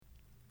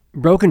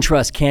Broken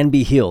trust can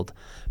be healed,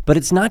 but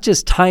it's not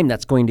just time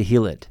that's going to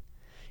heal it.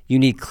 You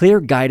need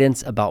clear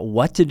guidance about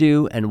what to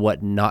do and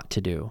what not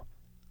to do.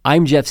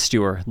 I'm Jeff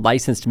Stewart,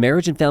 licensed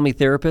marriage and family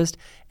therapist,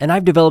 and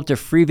I've developed a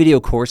free video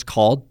course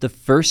called The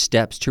First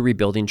Steps to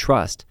Rebuilding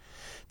Trust.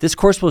 This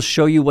course will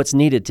show you what's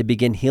needed to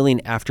begin healing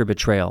after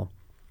betrayal.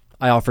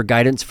 I offer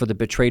guidance for the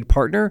betrayed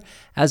partner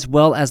as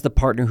well as the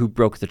partner who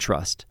broke the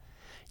trust.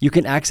 You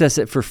can access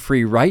it for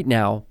free right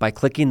now by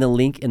clicking the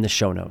link in the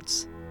show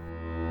notes.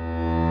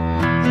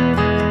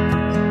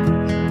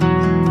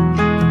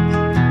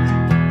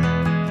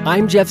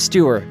 I'm Jeff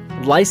Stewart,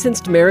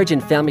 licensed marriage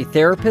and family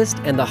therapist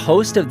and the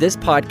host of this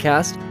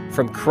podcast,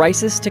 From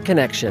Crisis to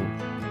Connection.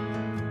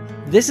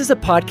 This is a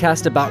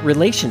podcast about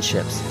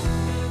relationships.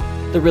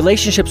 The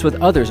relationships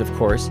with others, of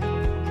course,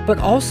 but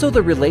also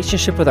the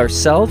relationship with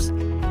ourselves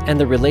and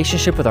the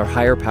relationship with our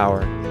higher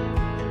power.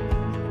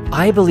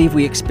 I believe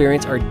we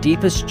experience our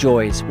deepest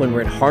joys when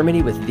we're in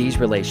harmony with these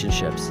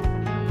relationships.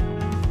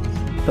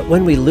 But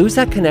when we lose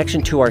that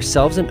connection to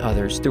ourselves and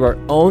others through our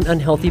own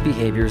unhealthy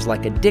behaviors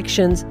like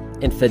addictions,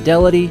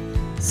 infidelity,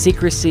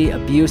 secrecy,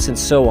 abuse, and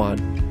so on,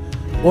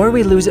 or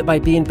we lose it by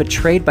being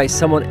betrayed by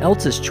someone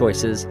else's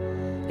choices,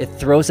 it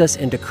throws us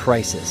into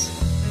crisis.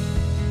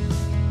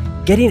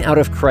 Getting out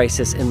of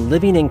crisis and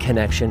living in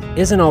connection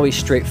isn't always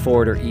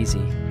straightforward or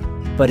easy,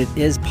 but it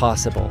is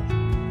possible.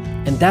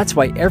 And that's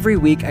why every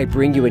week I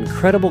bring you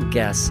incredible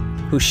guests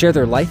who share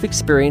their life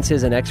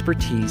experiences and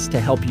expertise to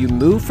help you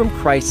move from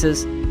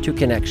crisis to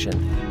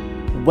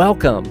connection.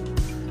 Welcome.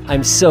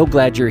 I'm so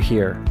glad you're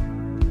here.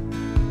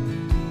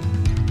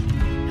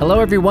 Hello,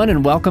 everyone,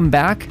 and welcome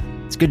back.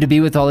 It's good to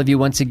be with all of you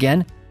once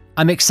again.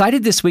 I'm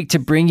excited this week to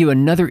bring you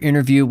another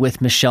interview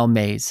with Michelle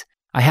Mays.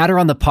 I had her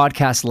on the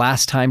podcast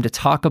last time to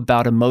talk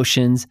about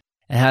emotions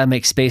and how to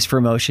make space for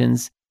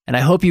emotions, and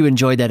I hope you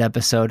enjoyed that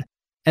episode.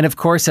 And of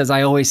course, as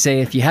I always say,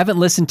 if you haven't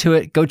listened to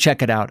it, go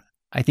check it out.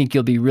 I think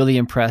you'll be really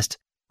impressed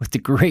with the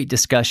great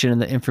discussion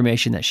and the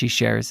information that she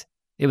shares.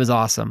 It was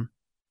awesome.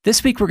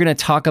 This week, we're going to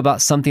talk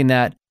about something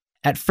that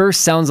at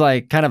first sounds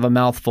like kind of a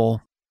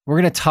mouthful. We're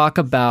going to talk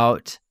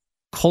about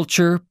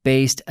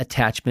culture-based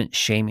attachment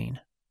shaming.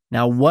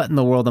 Now, what in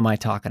the world am I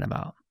talking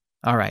about?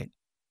 All right.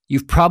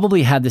 You've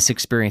probably had this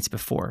experience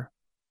before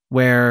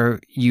where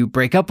you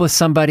break up with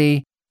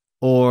somebody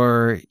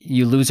or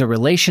you lose a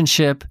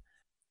relationship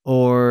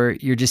or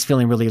you're just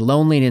feeling really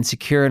lonely and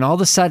insecure, and all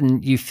of a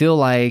sudden you feel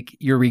like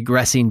you're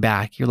regressing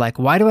back. You're like,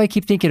 why do I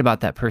keep thinking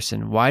about that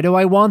person? Why do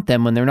I want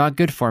them when they're not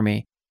good for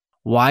me?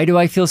 Why do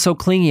I feel so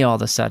clingy all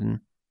of a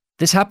sudden?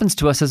 This happens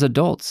to us as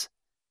adults.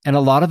 And a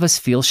lot of us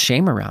feel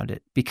shame around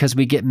it because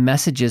we get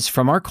messages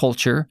from our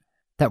culture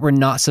that we're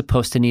not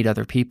supposed to need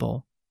other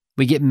people.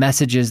 We get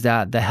messages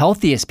that the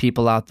healthiest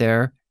people out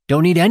there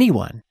don't need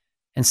anyone.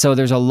 And so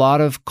there's a lot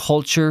of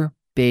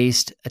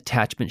culture-based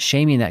attachment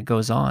shaming that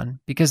goes on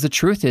because the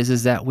truth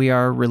is that we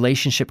are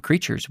relationship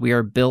creatures. We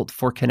are built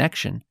for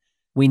connection.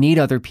 We need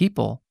other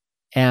people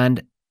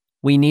and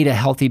we need a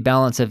healthy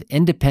balance of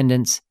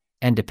independence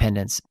and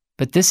dependence.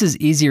 But this is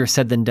easier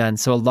said than done.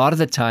 So a lot of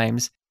the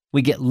times,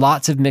 we get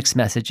lots of mixed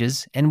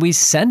messages and we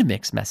send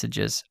mixed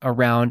messages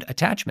around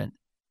attachment.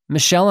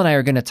 Michelle and I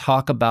are going to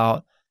talk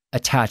about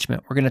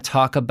attachment. We're going to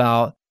talk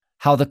about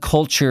how the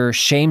culture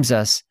shames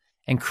us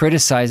and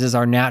criticizes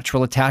our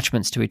natural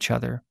attachments to each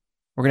other.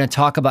 We're going to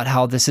talk about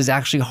how this is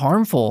actually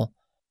harmful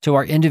to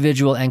our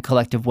individual and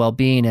collective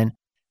well-being. And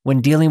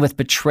when dealing with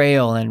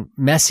betrayal and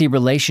messy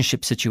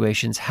relationship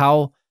situations,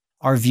 how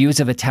our views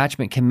of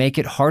attachment can make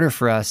it harder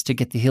for us to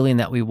get the healing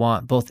that we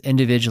want, both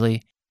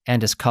individually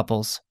and as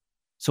couples.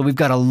 So we've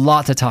got a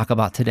lot to talk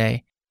about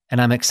today,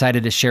 and I'm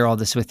excited to share all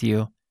this with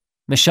you.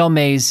 Michelle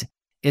Mays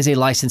is a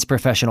licensed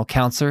professional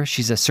counselor.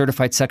 She's a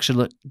certified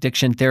sexual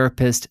addiction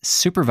therapist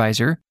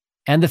supervisor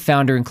and the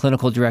founder and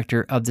clinical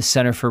director of the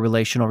Center for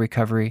Relational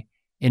Recovery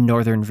in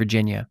Northern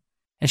Virginia.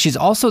 And she's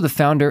also the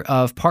founder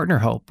of Partner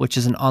Hope, which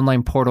is an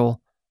online portal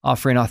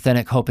offering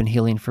authentic hope and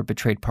healing for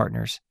betrayed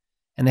partners.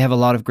 And they have a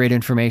lot of great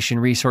information,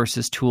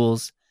 resources,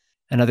 tools,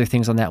 and other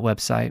things on that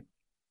website.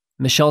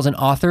 Michelle's an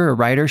author, a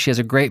writer. She has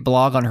a great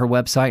blog on her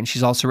website, and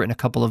she's also written a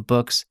couple of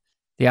books,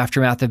 The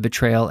Aftermath of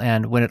Betrayal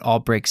and When It All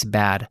Breaks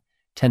Bad,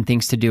 10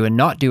 Things to Do and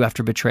Not Do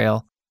After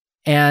Betrayal.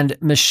 And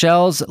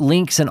Michelle's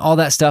links and all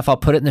that stuff, I'll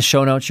put it in the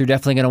show notes. You're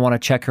definitely going to want to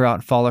check her out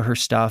and follow her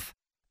stuff.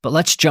 But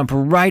let's jump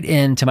right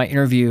into my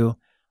interview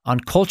on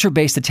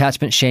culture-based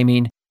attachment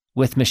shaming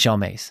with Michelle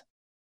Mays.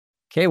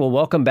 Okay, well,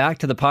 welcome back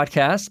to the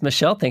podcast.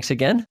 Michelle, thanks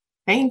again.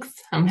 Thanks.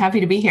 I'm happy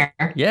to be here.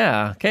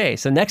 Yeah. Okay.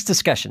 So next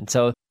discussion.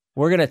 So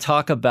we're going to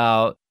talk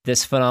about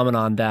this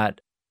phenomenon that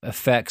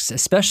affects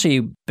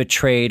especially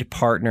betrayed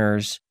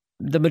partners.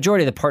 The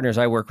majority of the partners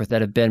I work with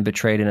that have been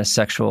betrayed in a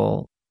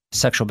sexual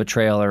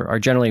betrayal are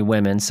generally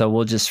women. So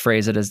we'll just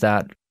phrase it as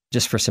that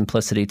just for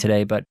simplicity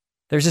today. But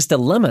there's this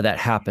dilemma that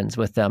happens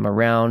with them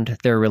around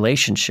their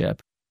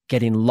relationship,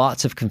 getting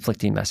lots of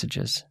conflicting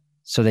messages.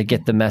 So they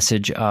get the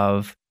message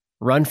of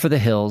run for the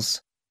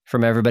hills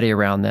from everybody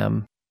around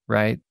them,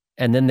 right?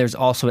 And then there's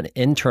also an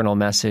internal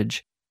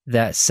message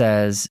that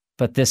says,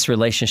 But this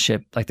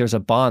relationship, like there's a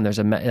bond,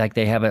 like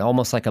they have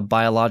almost like a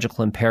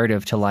biological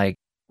imperative to like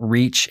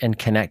reach and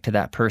connect to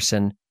that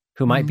person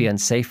who might be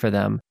unsafe for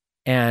them.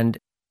 And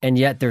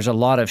yet there's a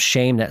lot of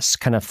shame that's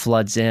kind of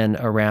floods in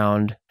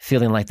around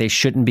feeling like they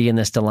shouldn't be in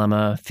this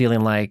dilemma,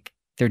 feeling like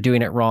they're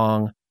doing it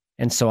wrong,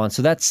 and so on.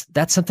 So that's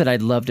something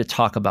I'd love to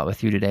talk about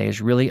with you today, is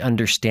really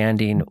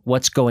understanding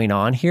what's going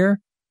on here,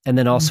 and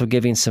then also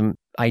giving some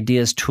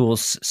ideas,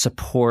 tools,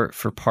 support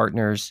for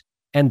partners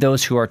and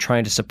those who are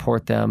trying to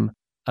support them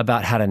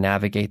about how to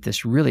navigate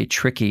this really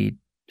tricky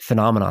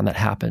phenomenon that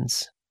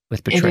happens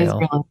with betrayal.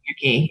 It is really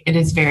tricky. It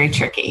is very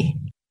tricky.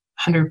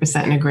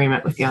 100% in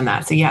agreement with you on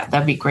that. So yeah,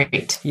 that'd be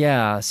great.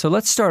 Yeah. So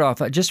let's start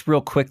off just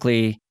real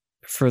quickly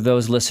for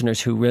those listeners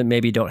who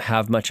maybe don't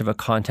have much of a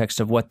context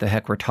of what the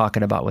heck we're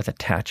talking about with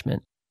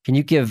attachment. Can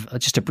you give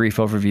just a brief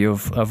overview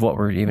of what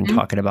we're even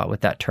talking about with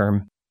that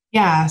term?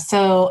 Yeah.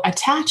 So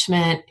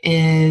attachment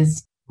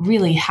is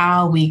really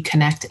how we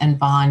connect and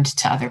bond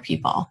to other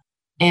people.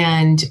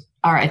 And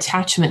our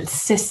attachment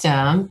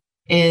system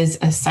is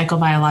a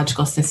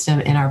psychobiological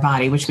system in our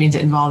body, which means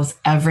it involves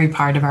every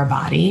part of our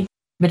body,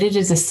 but it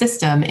is a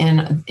system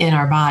in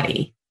our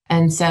body.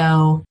 And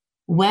so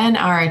when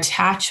our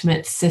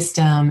attachment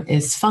system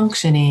is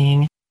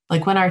functioning,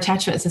 like when our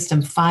attachment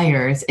system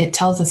fires, it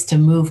tells us to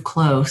move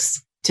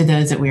close to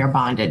those that we are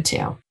bonded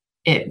to.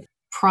 It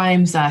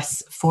primes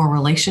us for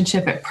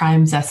relationship. It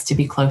primes us to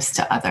be close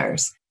to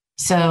others.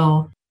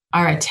 So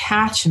our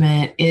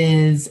attachment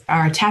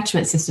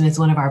system is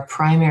one of our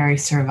primary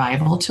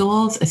survival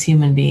tools as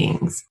human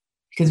beings,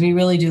 because we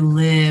really do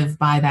live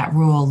by that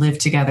rule, live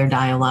together,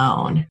 die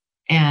alone.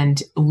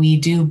 And we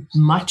do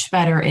much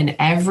better in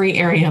every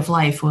area of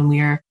life when we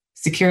are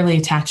securely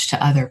attached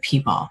to other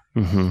people.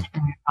 And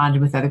we're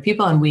bonded with other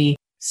people, and we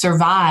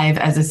survive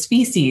as a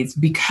species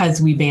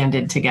because we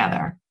banded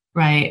together,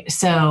 right?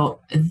 So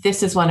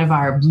this is one of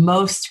our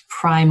most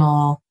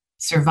primal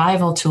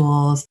survival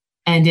tools.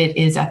 And it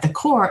is at the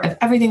core of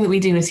everything that we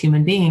do as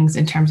human beings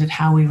in terms of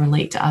how we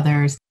relate to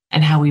others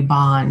and how we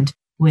bond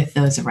with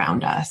those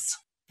around us.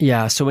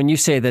 Yeah. So when you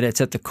say that it's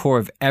at the core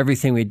of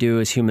everything we do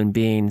as human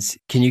beings,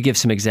 can you give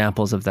some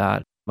examples of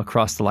that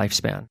across the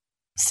lifespan?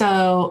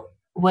 So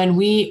when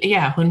we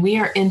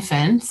are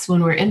infants,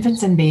 when we're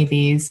infants and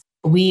babies,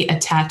 we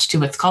attach to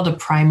what's called a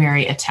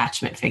primary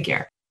attachment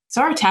figure.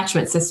 So our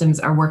attachment systems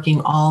are working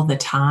all the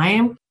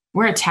time.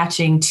 We're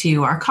attaching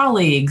to our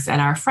colleagues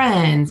and our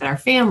friends and our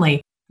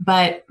family.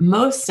 But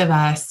most of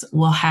us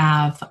will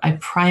have a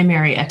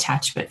primary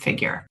attachment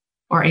figure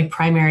or a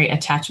primary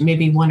attachment,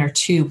 maybe one or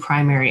two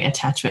primary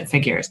attachment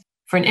figures.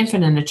 For an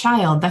infant and a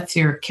child, that's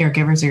your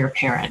caregivers or your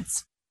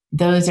parents.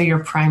 Those are your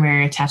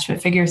primary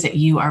attachment figures that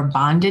you are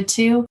bonded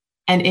to.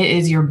 And it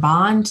is your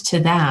bond to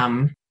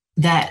them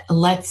that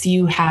lets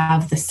you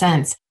have the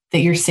sense that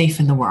you're safe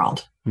in the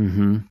world,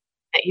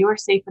 that you are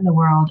safe in the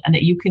world and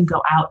that you can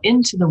go out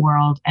into the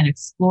world and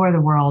explore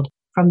the world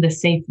from the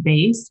safe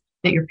base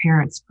that your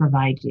parents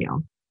provide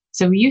you.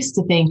 So we used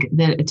to think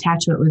that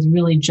attachment was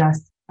really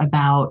just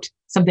about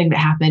something that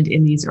happened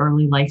in these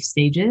early life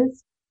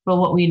stages. But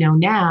what we know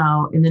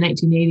now, in the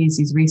 1980s,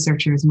 these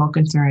researchers,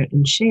 Mulkinson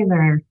and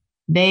Shaler,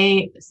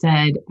 they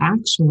said,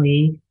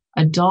 actually,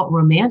 adult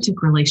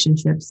romantic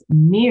relationships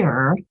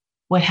mirror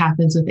what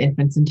happens with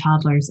infants and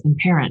toddlers and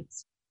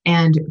parents.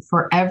 And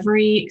for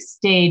every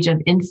stage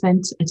of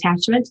infant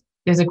attachment,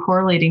 there's a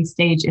correlating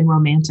stage in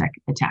romantic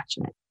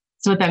attachment.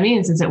 So what that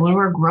means is that when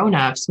we're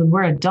grown-ups, when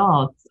we're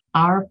adults,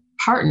 our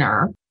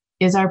partner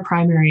is our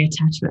primary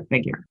attachment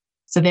figure.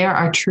 So they are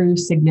our true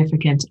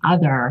significant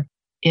other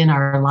in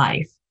our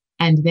life.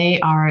 And they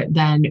are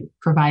then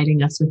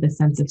providing us with a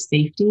sense of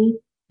safety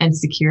and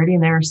security,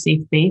 and they're a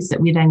safe base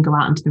that we then go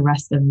out into the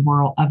rest of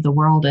the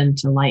world and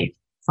to life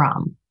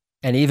from.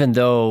 And even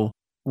though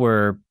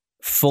we're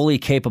fully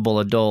capable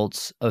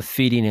adults of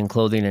feeding and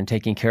clothing and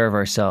taking care of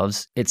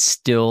ourselves, it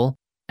still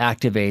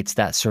activates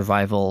that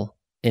survival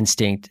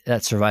instinct,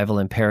 that survival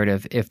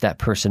imperative if that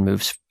person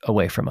moves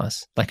away from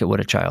us, like it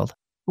would a child.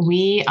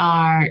 We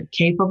are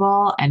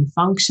capable and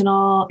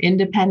functional,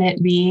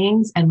 independent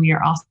beings, and we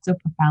are also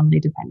profoundly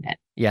dependent.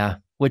 Yeah,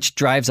 which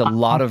drives a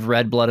lot of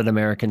red-blooded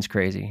Americans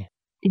crazy.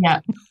 Yeah.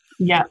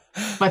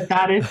 But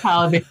that is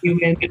how the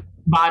human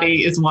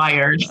body is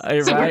wired. So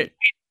right.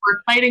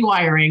 We're fighting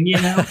wiring,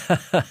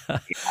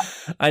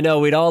 I know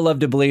we'd all love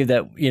to believe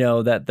that,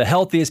 that the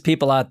healthiest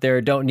people out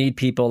there don't need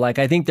people. Like,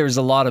 I think there's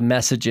a lot of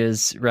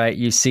messages, right?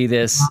 You see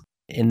this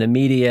in the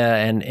media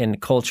and in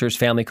cultures,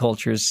 family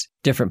cultures,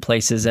 different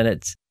places.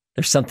 And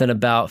there's something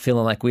about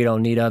feeling like we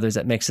don't need others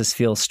that makes us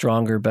feel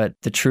stronger. But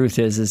the truth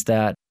is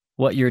that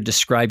what you're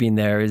describing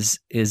there is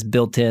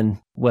built in,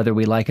 whether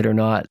we like it or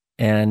not.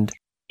 And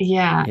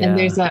and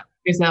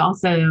there's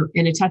also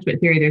in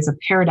attachment theory, there's a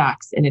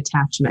paradox in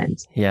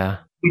attachment. Yeah.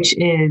 Which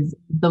is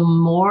the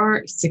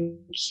more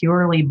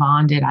securely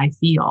bonded I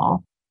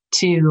feel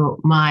to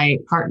my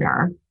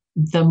partner,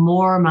 the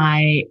more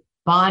my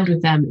bond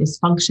with them is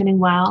functioning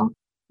well,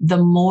 the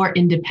more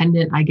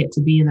independent I get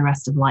to be in the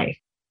rest of life.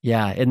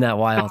 Yeah, isn't that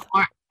wild?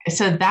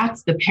 So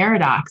that's the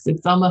paradox.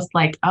 It's almost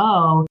like,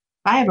 if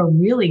I have a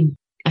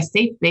a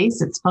safe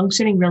base. It's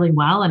functioning really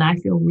well. And I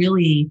feel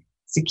really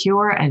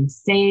secure and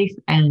safe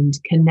and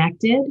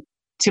connected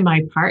to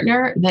my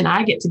partner, then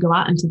I get to go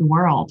out into the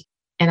world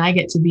and I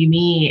get to be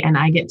me and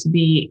I get to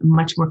be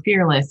much more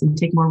fearless and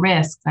take more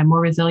risks. I'm more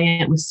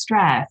resilient with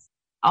stress.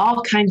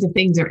 All kinds of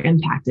things are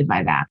impacted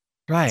by that.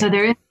 Right. So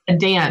there is a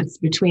dance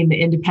between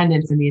the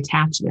independence and the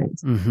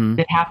attachment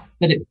that happens,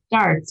 but it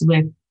starts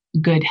with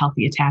good,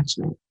 healthy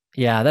attachment.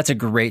 Yeah, that's a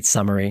great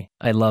summary.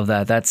 I love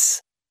that.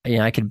 That's,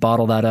 I could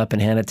bottle that up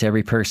and hand it to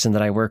every person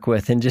that I work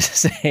with and just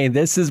say,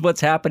 this is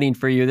what's happening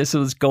for you. This is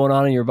what's going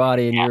on in your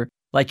body. And you're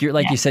like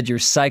you said, you're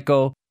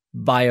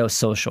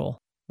psycho-biosocial,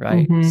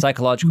 right?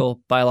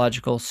 Psychological,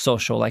 biological,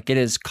 social. Like it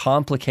is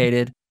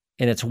complicated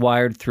and it's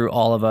wired through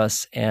all of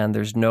us and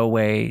there's no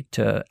way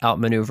to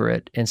outmaneuver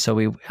it. And so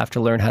we have to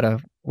learn how to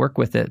work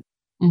with it.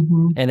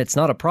 And it's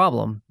not a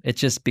problem. It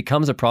just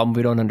becomes a problem.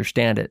 We don't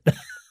understand it.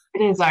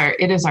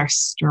 It is our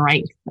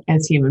strength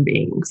as human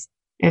beings.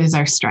 It is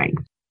our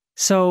strength.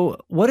 So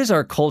what is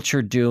our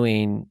culture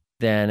doing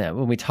then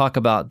when we talk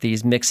about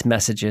these mixed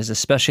messages,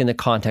 especially in the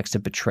context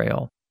of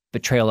betrayal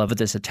of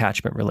this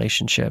attachment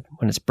relationship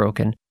when it's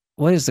broken?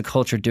 What is the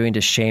culture doing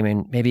to shame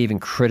and maybe even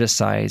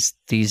criticize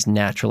these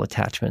natural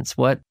attachments?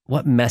 What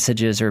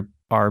messages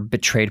are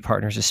betrayed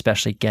partners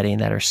especially getting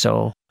that are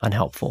so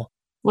unhelpful?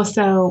 Well,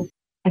 so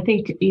I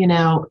think,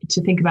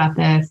 to think about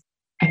this,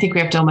 I think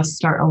we have to almost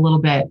start a little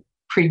bit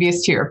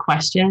previous to your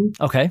question.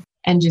 Okay.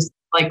 And just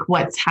like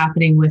what's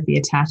happening with the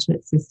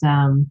attachment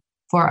system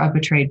for a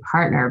betrayed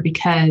partner,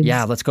 because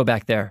let's go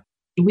back there.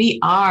 We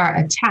are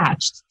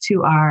attached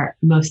to our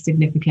most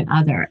significant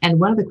other. And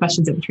one of the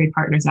questions that betrayed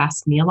partners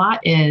ask me a lot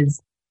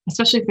is,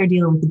 especially if they're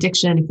dealing with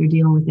addiction, if they're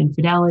dealing with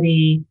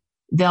infidelity,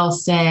 they'll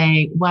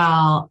say,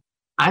 well,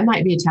 I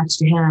might be attached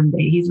to him,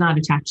 but he's not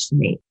attached to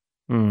me.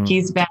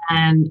 He's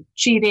been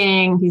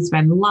cheating. He's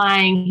been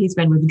lying. He's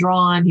been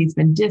withdrawn. He's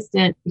been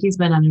distant. He's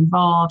been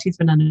uninvolved. He's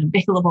been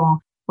unavailable.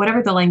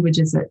 Whatever the language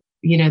is that,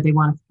 they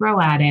want to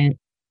throw at it.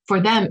 For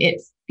them, it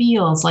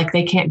feels like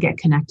they can't get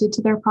connected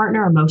to their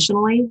partner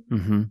emotionally.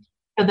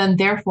 So then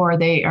therefore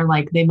they are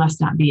like, they must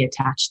not be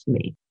attached to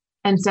me.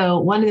 And so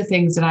one of the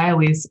things that I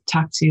always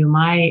talk to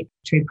my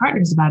trade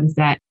partners about is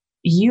that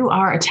you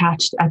are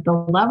attached at the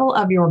level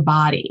of your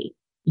body.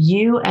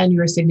 You and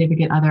your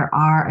significant other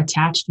are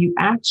attached. You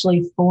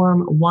actually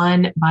form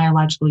one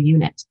biological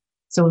unit.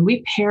 So when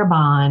we pair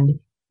bond,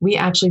 we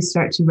actually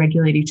start to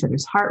regulate each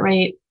other's heart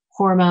rate,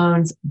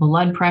 hormones,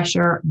 blood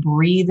pressure,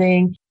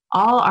 breathing.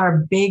 All our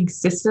big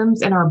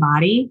systems in our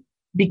body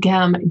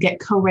get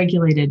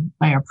co-regulated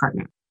by our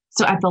partner.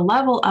 So at the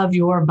level of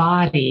your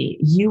body,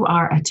 you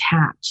are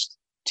attached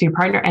to your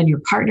partner and your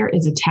partner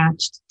is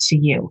attached to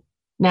you.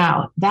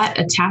 Now, that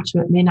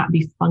attachment may not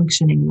be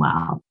functioning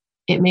well.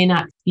 It may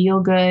not feel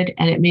good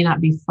and it may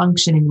not be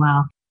functioning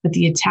well, but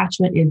the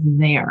attachment is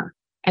there.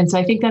 And so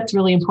I think that's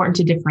really important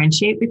to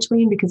differentiate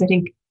between, because I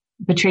think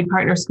betrayed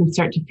partners can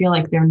start to feel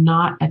like they're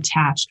not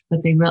attached,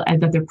 but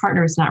that their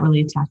partner is not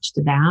really attached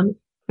to them,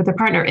 but their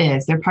partner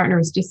is. Their partner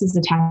is just as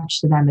attached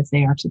to them as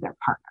they are to their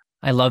partner.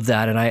 I love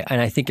that. And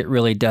I think it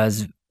really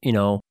does,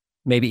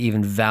 maybe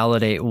even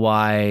validate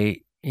why,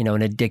 an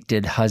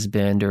addicted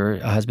husband or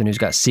a husband who's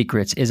got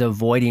secrets is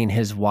avoiding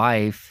his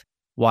wife.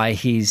 Why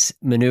he's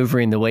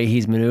maneuvering the way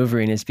he's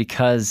maneuvering is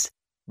because,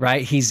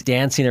 right, he's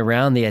dancing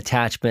around the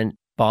attachment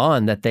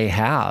bond that they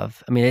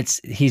have. I mean,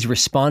 he's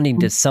responding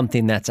to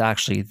something that's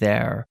actually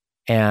there.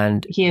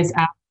 And he is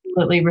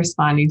absolutely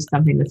responding to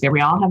something that's there.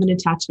 We all have an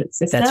attachment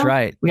system. That's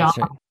right. We all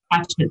have an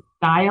attachment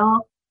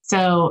style.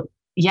 So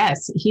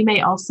yes, he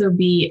may also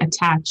be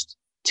attached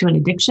to an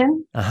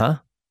addiction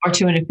or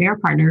to an affair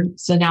partner.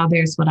 So now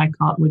there's what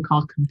we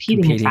call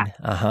competing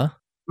attachment.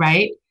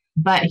 Right?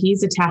 But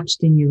he's attached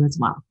to you as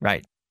well.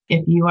 Right.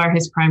 If you are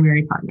his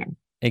primary partner.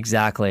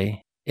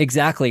 Exactly.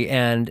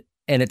 And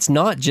it's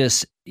not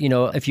just,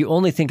 if you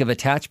only think of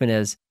attachment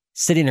as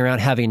sitting around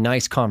having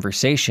nice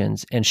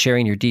conversations and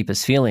sharing your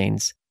deepest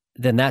feelings,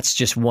 then that's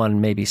just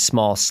one maybe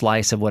small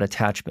slice of what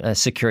a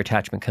secure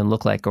attachment can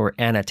look like, or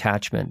an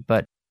attachment.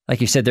 But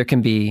like you said,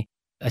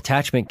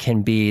 attachment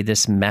can be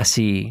this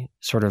messy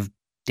sort of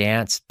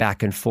dance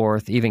back and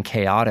forth, even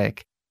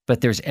chaotic.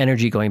 But there's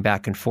energy going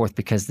back and forth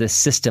because this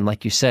system,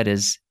 like you said,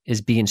 is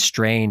being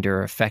strained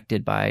or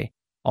affected by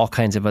all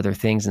kinds of other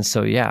things. And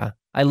so,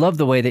 I love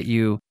the way that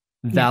you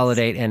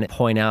validate and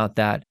point out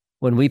that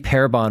when we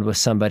pair bond with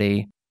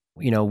somebody,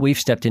 we've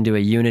stepped into a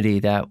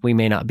unity that we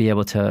may not be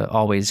able to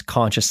always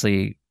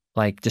consciously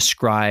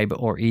describe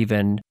or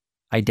even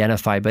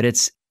identify,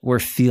 but we're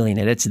feeling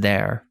it. It's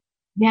there.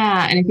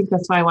 Yeah. And I think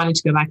that's why I wanted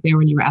to go back there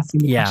when you were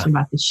asking the question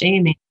about the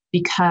shaming,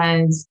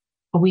 because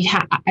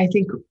I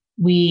think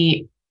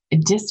we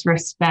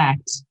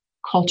disrespect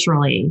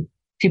culturally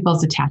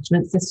people's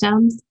attachment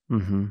systems.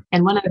 And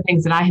one of the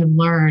things that I have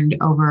learned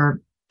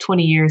over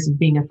 20 years of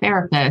being a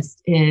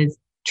therapist is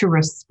to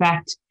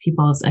respect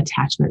people's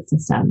attachment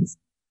systems.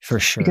 For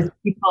sure. Because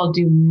people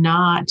do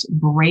not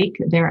break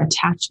their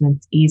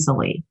attachments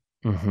easily.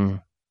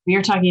 We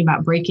are talking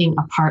about breaking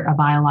apart a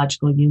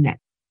biological unit.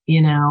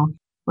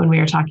 When we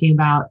are talking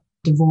about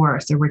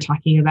divorce, or we're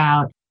talking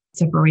about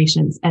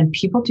separations. And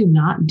people do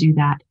not do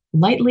that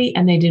lightly,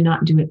 and they do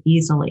not do it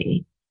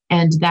easily.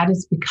 And that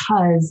is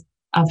because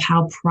of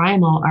how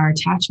primal our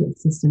attachment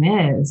system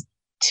is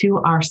to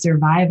our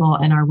survival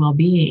and our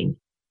well-being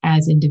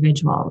as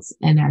individuals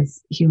and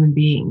as human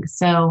beings.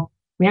 So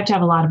we have to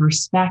have a lot of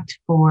respect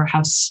for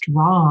how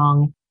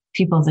strong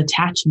people's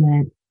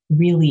attachment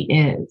really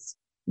is,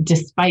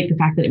 despite the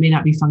fact that it may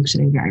not be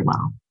functioning very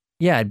well.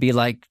 Yeah, it'd be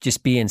like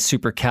just being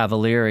super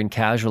cavalier and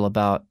casual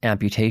about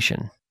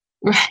amputation.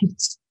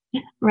 Right.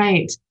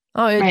 Right.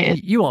 Oh, right.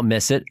 You won't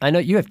miss it. I know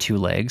you have 2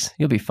 legs.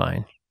 You'll be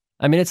fine.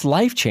 I mean, it's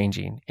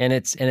life-changing, and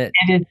it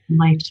is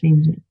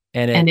life-changing.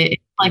 And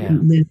it's like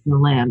losing a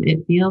limb.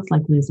 It feels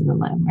like losing a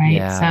limb, right?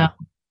 Yeah. So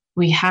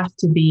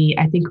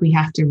I think we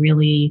have to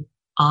really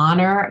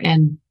honor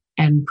and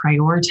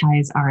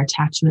prioritize our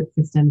attachment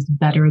systems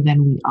better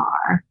than we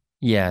are.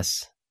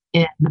 Yes.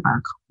 In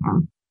our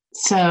culture.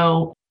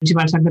 So do you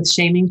want to talk about the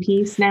shaming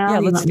piece now? Yeah,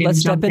 let's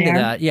step into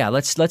that. Yeah,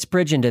 let's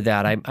bridge into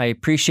that. I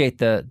appreciate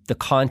the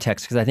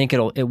context, because I think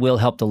it will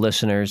help the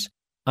listeners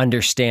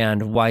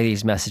understand why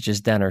these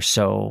messages then are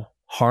so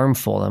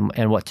harmful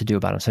and what to do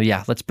about them. So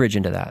yeah, let's bridge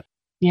into that.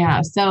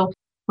 Yeah. So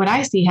what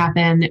I see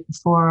happen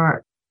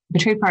for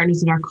betrayed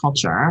partners in our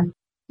culture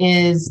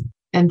is,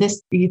 and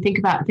this, you think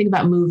about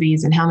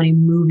movies and how many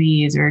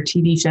movies or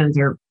TV shows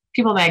or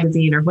People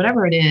magazine or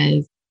whatever it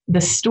is,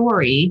 the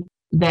story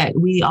that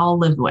we all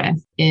live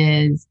with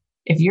is,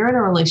 if you're in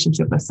a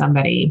relationship with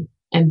somebody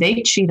and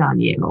they cheat on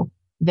you,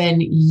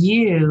 then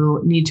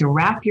you need to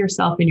wrap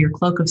yourself in your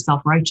cloak of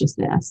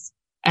self-righteousness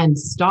and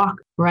stalk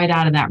right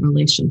out of that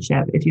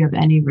relationship if you have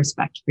any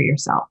respect for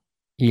yourself.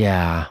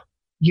 Yeah.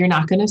 You're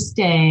not going to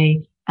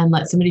stay and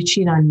let somebody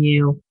cheat on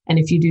you. And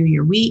if you do,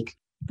 you're weak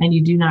and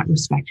you do not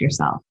respect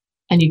yourself.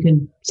 And you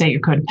can say you're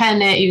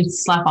codependent. You can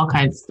slap all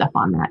kinds of stuff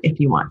on that if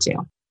you want to.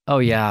 Oh,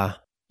 yeah.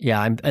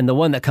 Yeah. And the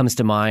one that comes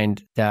to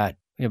mind that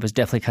it was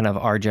definitely kind of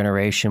our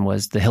generation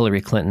was the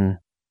Hillary Clinton,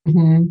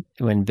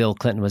 when Bill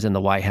Clinton was in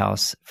the White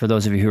House. For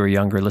those of you who are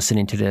younger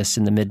listening to this,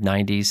 in the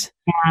mid-90s,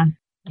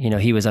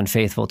 he was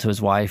unfaithful to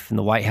his wife in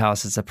the White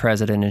House as a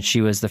president, and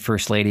she was the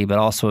first lady, but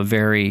also a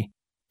very,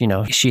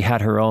 she had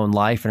her own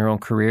life and her own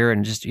career,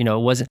 and just, it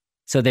wasn't,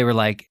 so they were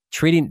like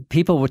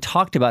people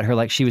talked about her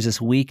like she was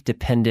this weak,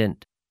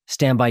 dependent,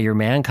 stand by your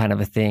man kind of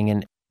a thing.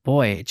 And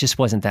boy, it just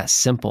wasn't that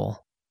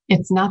simple.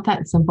 It's not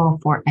that simple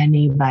for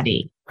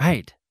anybody.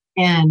 Right.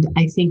 And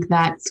I think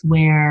that's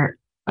where,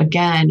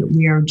 again,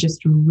 we are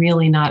just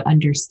really not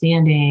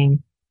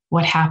understanding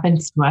what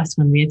happens to us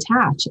when we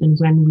attach and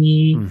when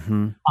we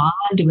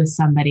bond with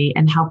somebody,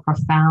 and how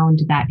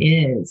profound that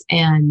is.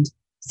 And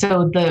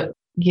so the,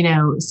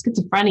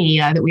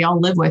 schizophrenia that we all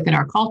live with in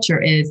our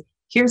culture is,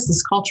 here's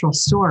this cultural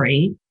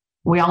story.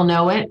 We all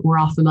know it. We're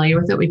all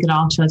familiar with it. We could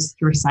all just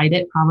recite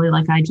it, probably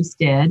like I just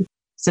did.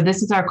 So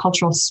this is our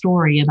cultural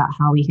story about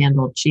how we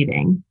handle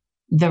cheating.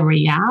 The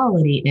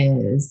reality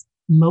is,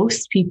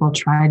 most people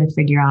try to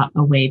figure out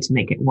a way to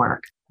make it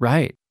work.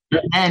 Right.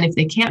 And if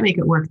they can't make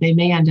it work, they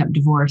may end up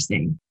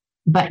divorcing.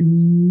 But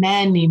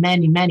many,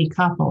 many, many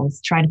couples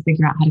try to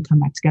figure out how to come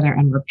back together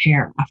and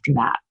repair after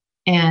that.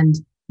 And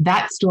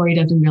that story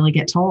doesn't really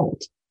get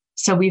told.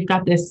 So we've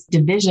got this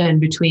division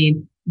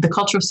between the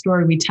cultural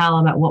story we tell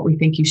about what we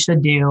think you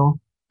should do,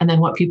 and then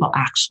what people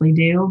actually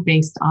do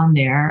based on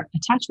their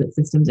attachment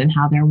systems and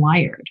how they're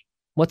wired.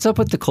 What's up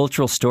with the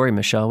cultural story,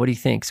 Michelle? What do you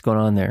think's going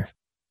on there?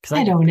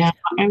 I don't know.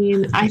 I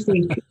mean, I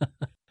think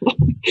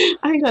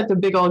that's a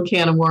big old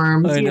can of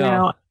worms.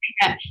 I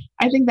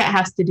think that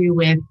has to do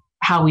with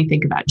how we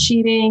think about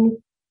cheating.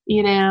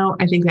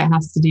 I think that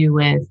has to do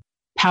with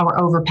power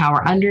over,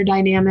 power under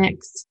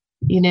dynamics,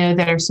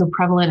 that are so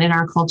prevalent in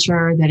our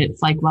culture, that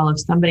it's like, well, if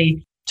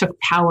somebody took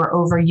power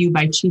over you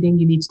by cheating,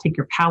 you need to take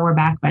your power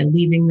back by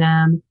leaving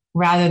them,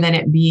 rather than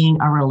it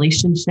being a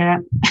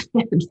relationship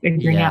and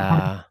figuring out how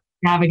to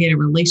navigate a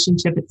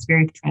relationship. It's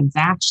very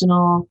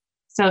transactional.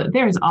 So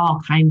there's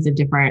all kinds of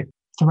different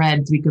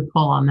threads we could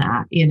pull on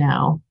that,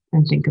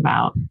 and think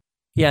about.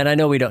 Yeah, and I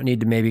know we don't need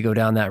to maybe go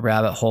down that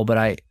rabbit hole, but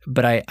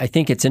I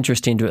think it's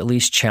interesting to at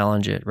least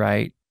challenge it,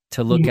 right?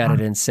 To look at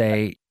it and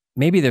say,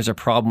 maybe there's a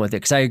problem with it.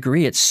 Because I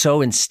agree, it's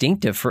so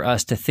instinctive for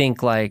us to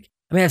think like,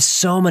 I have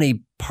so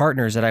many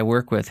partners that I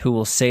work with who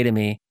will say to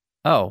me,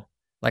 oh,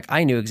 like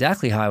I knew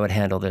exactly how I would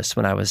handle this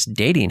when I was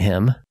dating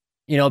him.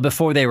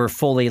 Before they were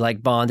fully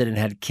like bonded and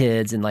had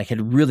kids and like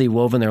had really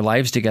woven their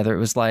lives together. It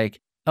was like,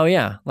 oh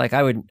yeah, like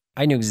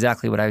I knew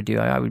exactly what I would do.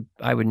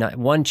 I would not,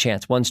 one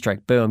chance, one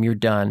strike, boom, you're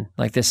done.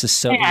 Like this is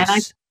so. Yeah,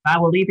 I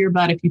will leave your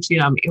butt if you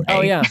cheat on me. Right?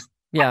 Oh yeah,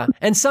 yeah.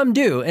 And some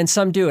do, and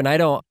I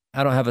don't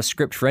have a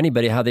script for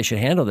anybody how they should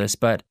handle this,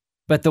 but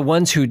the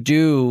ones who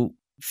do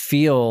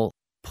feel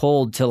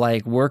pulled to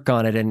like work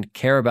on it and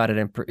care about it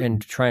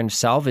and try and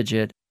salvage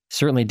it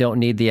certainly don't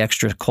need the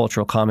extra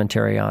cultural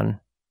commentary on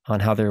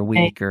how they're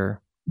weak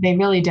They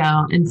really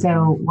don't. And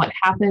so what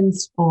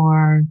happens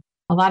for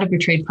a lot of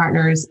betrayed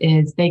partners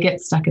is they get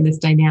stuck in this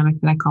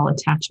dynamic that I call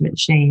attachment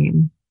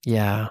shame.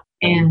 Yeah.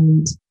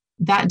 And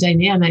that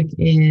dynamic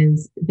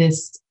is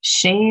this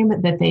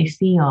shame that they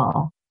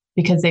feel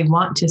because they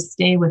want to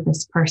stay with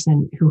this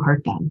person who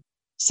hurt them.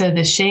 So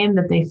the shame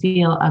that they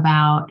feel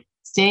about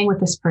staying with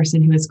this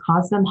person who has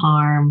caused them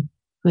harm,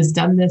 who has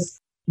done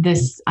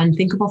this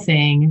unthinkable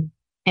thing,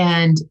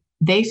 and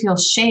they feel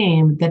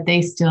shame that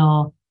they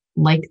still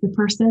like the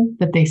person,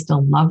 that they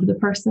still love the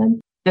person,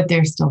 that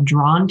they're still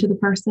drawn to the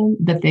person,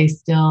 that they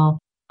still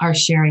are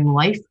sharing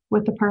life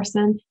with the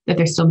person, that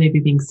they're still maybe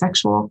being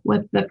sexual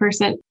with the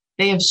person.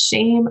 They have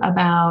shame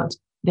about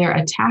their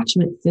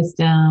attachment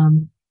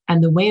system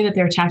and the way that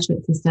their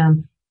attachment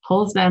system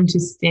pulls them to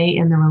stay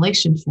in the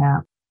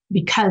relationship,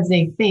 because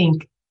they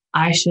think,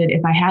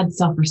 if I had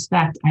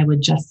self-respect, I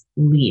would just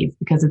leave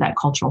because of that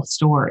cultural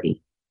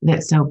story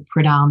that's so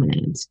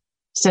predominant.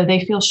 So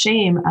they feel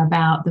shame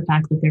about the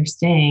fact that they're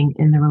staying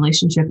in the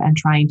relationship and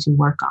trying to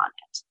work on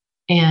it.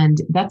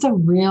 And that's a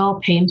real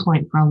pain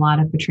point for a lot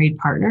of betrayed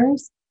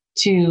partners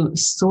to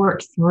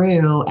sort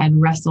through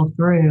and wrestle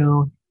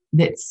through,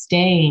 that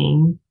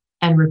staying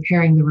and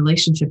repairing the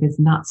relationship is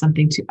not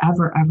something to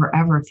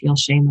ever feel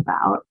shame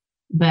about.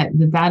 But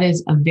that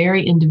is a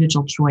very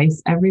individual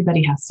choice.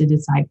 Everybody has to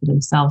decide for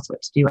themselves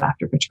what to do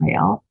after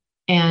betrayal.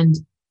 And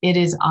it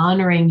is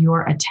honoring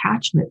your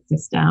attachment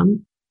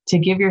system to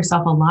give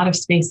yourself a lot of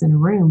space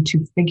and room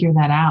to figure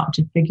that out,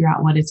 to figure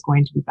out what is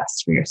going to be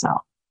best for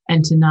yourself,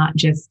 and to not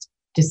just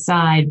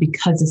decide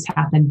because this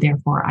happened,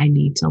 therefore I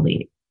need to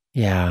leave.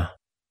 Yeah.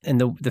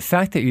 And the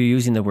fact that you're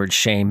using the word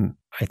shame,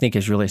 I think,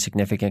 is really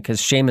significant,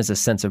 because shame is a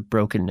sense of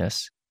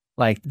brokenness,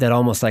 like that,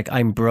 almost like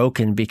I'm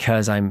broken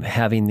because I'm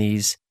having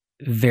these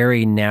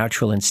very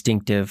natural,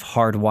 instinctive,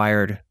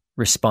 hardwired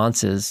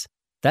responses.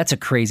 That's a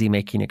crazy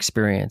making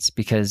experience,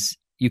 because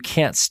you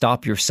can't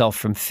stop yourself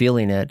from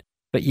feeling it,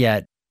 but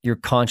yet you're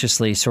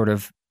consciously sort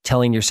of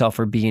telling yourself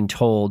or being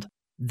told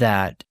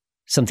that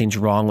something's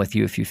wrong with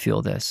you if you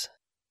feel this.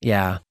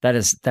 Yeah,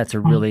 that's a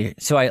really,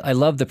 so I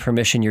love the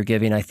permission you're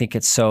giving. I think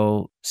it's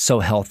so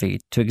healthy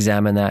to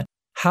examine that.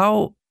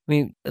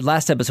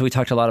 Last episode we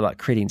talked a lot about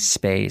creating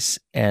space,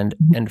 and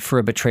for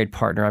a betrayed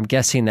partner, I'm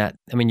guessing that,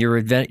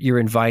 you're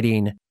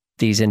inviting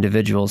these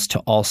individuals to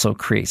also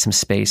create some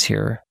space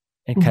here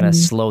and kind of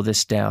slow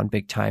this down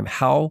big time.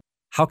 How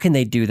can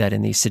they do that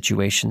in these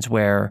situations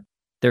where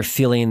they're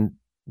feeling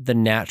the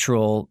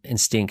natural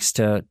instincts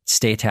to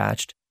stay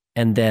attached,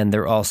 and then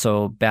they're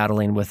also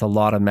battling with a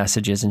lot of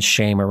messages and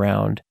shame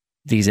around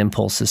these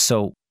impulses?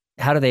 So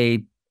how do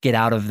they get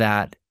out of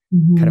that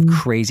kind of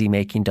crazy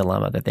making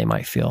dilemma that they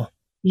might feel?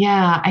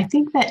 Yeah, I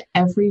think that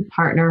every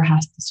partner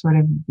has to sort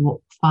of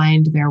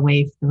find their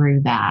way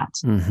through that.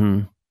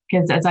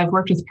 Because as I've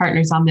worked with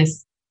partners on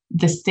this,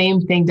 the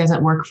same thing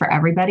doesn't work for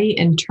everybody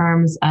in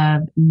terms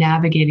of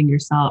navigating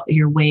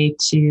your way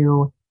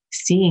to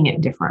seeing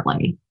it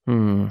differently.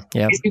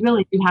 Because you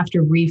really do have to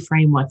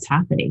reframe what's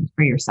happening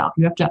for yourself.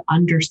 You have to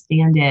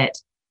understand it.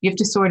 You have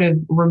to sort of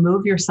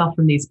remove yourself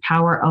from these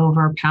power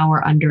over,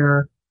 power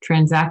under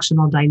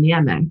transactional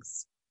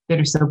dynamics that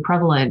are so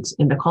prevalent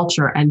in the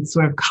culture, and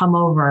sort of come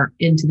over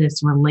into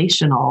this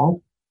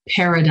relational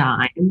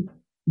paradigm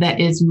that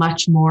is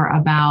much more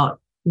about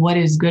what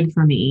is good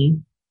for me,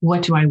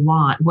 what do I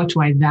want, what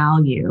do I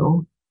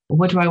value,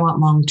 what do I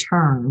want long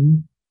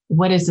term,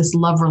 what is this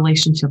love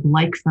relationship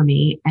like for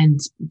me,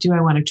 and do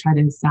I want to try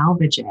to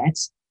salvage it,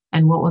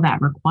 and what will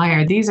that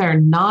require? These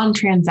are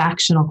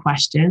non-transactional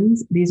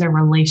questions. These are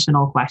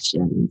relational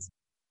questions,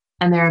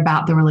 and they're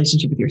about the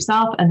relationship with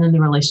yourself and then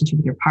the relationship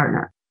with your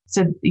partner.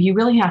 So you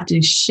really have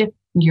to shift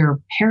your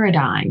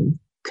paradigm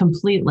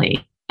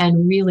completely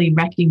and really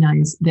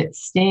recognize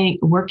that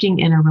working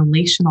in a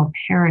relational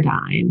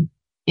paradigm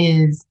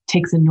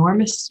takes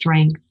enormous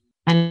strength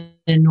and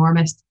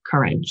enormous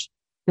courage.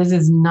 This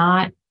is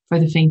not for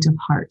the faint of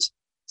heart.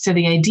 So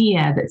the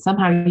idea that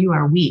somehow you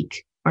are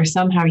weak or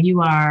somehow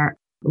you are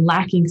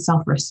lacking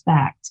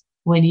self-respect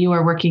when you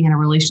are working in a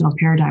relational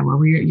paradigm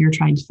where you're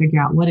trying to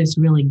figure out what is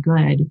really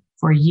good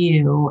for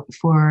you,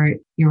 for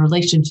your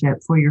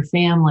relationship, for your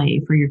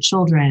family, for your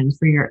children,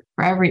 for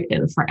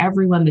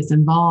everyone that's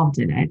involved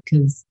in it,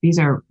 because these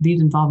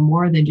involve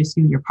more than just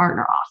you and your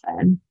partner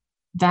often.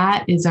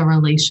 That is a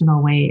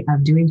relational way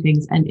of doing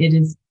things, and it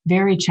is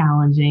very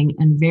challenging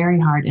and very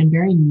hard and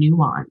very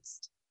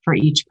nuanced for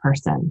each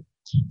person.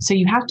 So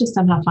you have to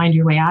somehow find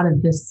your way out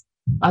of this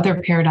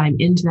other paradigm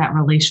into that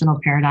relational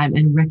paradigm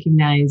and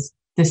recognize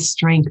the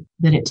strength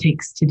that it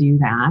takes to do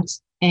that.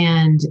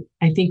 And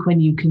I think when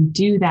you can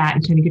do that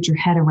and kind of get your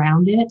head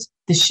around it,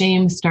 the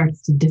shame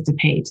starts to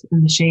dissipate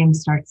and the shame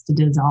starts to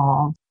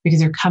dissolve,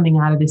 because you're coming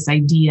out of this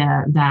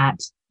idea that,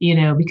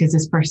 because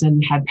this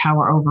person had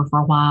power over for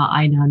a while,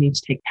 I now need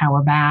to take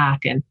power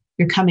back. And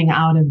you're coming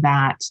out of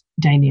that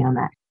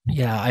dynamic.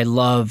 Yeah, I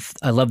love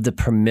the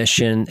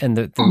permission and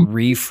the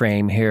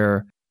reframe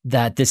here,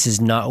 that this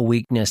is not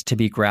weakness to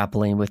be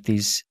grappling with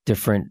these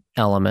different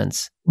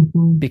elements.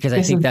 Because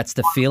I think that's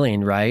the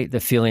feeling, right?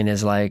 The feeling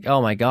is like,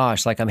 oh my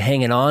gosh, like I'm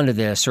hanging on to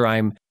this, or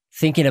I'm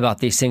thinking about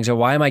these things, or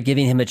why am I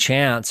giving him a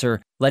chance,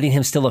 or letting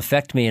him still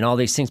affect me, and all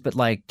these things. But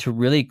like, to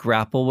really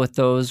grapple with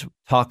those,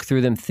 talk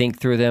through them, think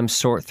through them,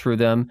 sort through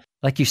them.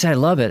 Like you said, I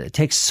love it. It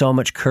takes so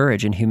much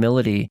courage and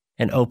humility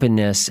and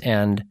openness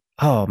and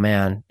Oh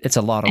man, it's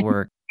a lot of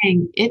work.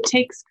 And it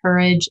takes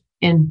courage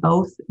in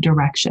both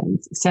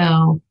directions.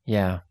 So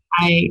Yeah.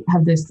 I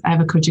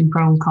have a coaching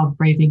program called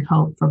Braving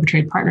Hope for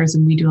betrayed partners,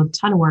 and we do a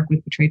ton of work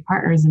with betrayed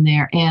partners in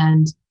there.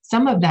 And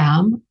some of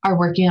them are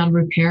working on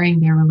repairing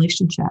their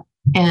relationship.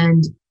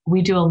 And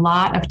we do a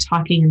lot of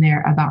talking in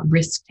there about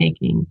risk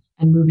taking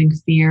and moving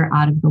fear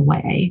out of the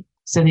way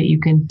so that you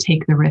can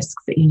take the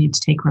risks that you need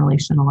to take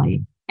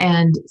relationally.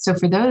 And so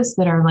for those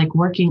that are like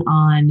working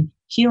on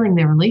healing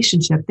their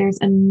relationship, there's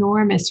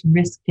enormous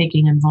risk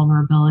taking and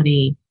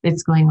vulnerability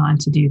that's going on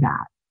to do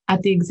that.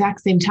 At the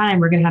exact same time,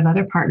 we're going to have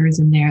other partners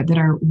in there that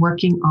are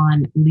working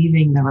on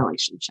leaving the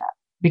relationship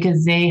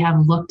because they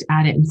have looked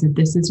at it and said,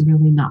 this is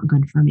really not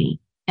good for me.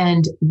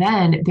 And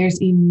then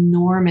there's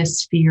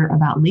enormous fear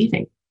about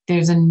leaving.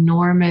 There's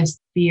enormous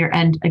fear.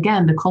 And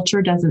again, the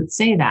culture doesn't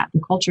say that. The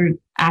culture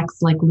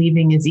acts like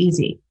leaving is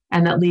easy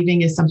and that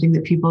leaving is something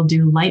that people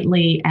do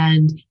lightly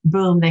and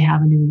boom, they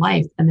have a new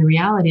life. And the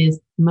reality is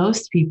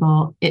most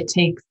people, it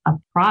takes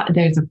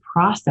there's a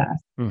process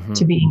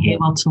to being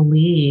able to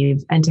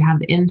leave and to have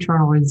the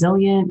internal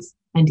resilience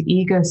and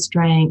ego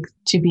strength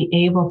to be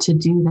able to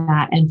do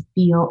that and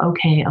feel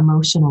okay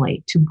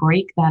emotionally. To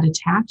break that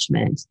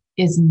attachment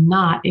is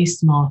not a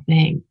small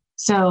thing.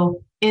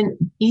 So in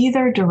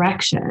either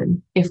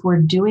direction, if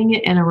we're doing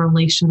it in a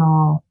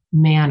relational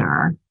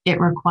manner, it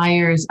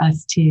requires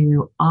us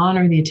to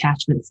honor the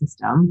attachment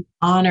system,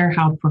 honor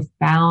how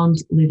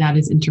profoundly that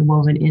is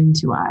interwoven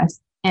into us.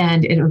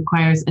 And it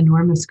requires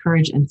enormous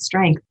courage and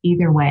strength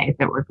either way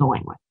that we're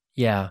going with.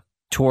 Yeah.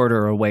 Toward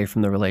or away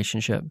from the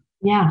relationship.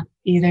 Yeah.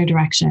 Either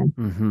direction.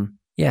 Mm-hmm.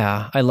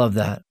 Yeah. I love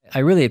that. I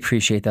really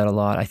appreciate that a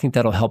lot. I think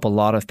that'll help a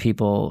lot of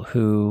people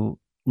who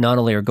not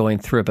only are going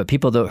through it, but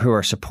people who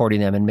are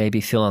supporting them and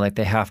maybe feeling like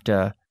they have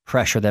to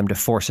pressure them to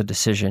force a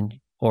decision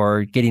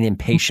or getting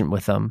impatient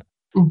with them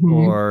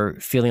or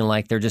feeling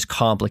like they're just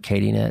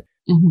complicating it.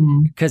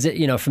 Because,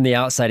 from the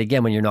outside,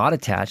 again, when you're not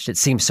attached, it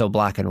seems so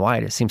black and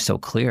white. It seems so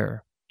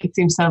clear. It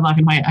seems so black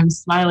and white. I'm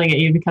smiling at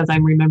you because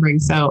I'm remembering.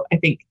 So I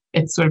think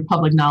it's sort of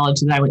public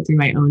knowledge that I went through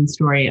my own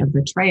story of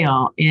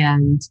betrayal.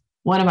 And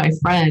one of my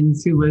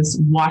friends who was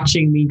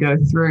watching me go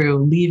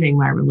through leaving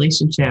my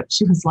relationship,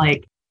 she was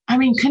like, I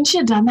mean, couldn't you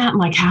have done that in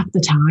like half the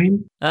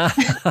time? Like,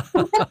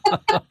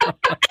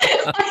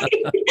 why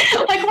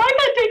did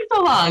that take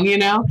so long,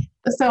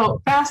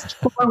 So fast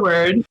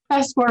forward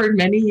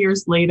many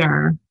years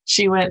later,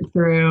 she went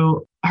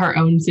through her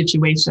own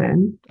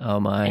situation. Oh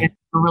my. And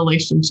a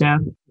relationship,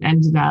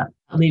 ended up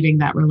leaving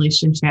that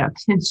relationship.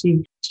 And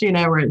she and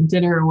I were at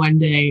dinner one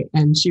day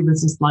and she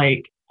was just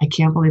like, I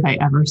can't believe I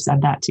ever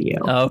said that to you.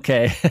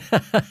 Okay.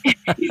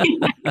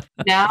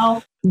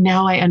 Now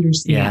I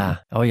understand. Yeah.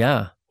 Oh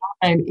yeah.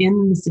 I'm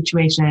in the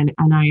situation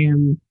and I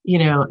am,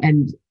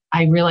 and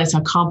I realize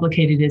how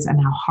complicated it is and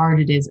how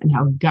hard it is and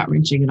how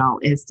gut-wrenching it all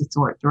is to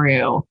sort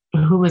through.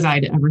 Who was I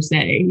to ever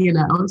say,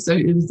 So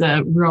it was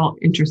a real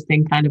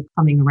interesting kind of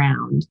coming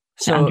around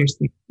to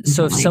understand.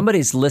 So if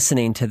somebody's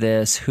listening to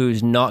this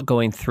who's not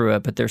going through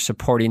it, but they're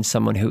supporting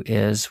someone who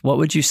is, what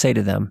would you say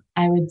to them?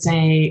 I would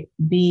say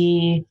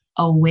be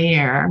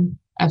aware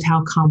of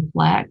how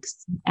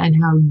complex and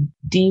how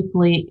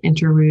deeply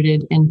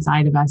interrooted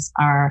inside of us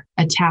our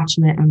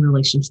attachment and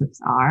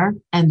relationships are.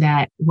 And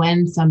that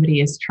when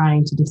somebody is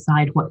trying to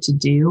decide what to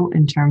do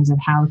in terms of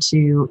how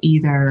to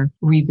either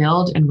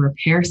rebuild and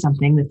repair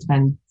something that's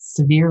been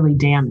severely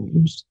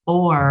damaged,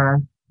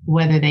 or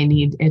whether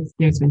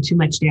there's been too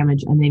much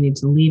damage and they need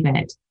to leave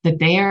it, that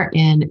they are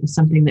in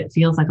something that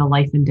feels like a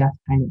life and death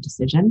kind of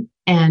decision.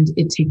 And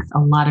it takes a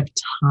lot of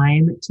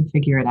time to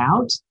figure it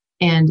out.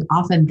 And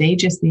often they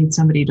just need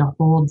somebody to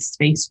hold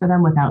space for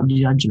them without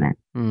judgment.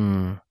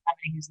 Somebody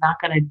who's not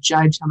going to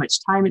judge how much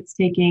time it's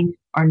taking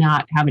or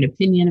not have an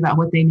opinion about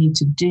what they need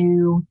to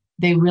do.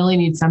 They really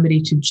need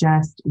somebody to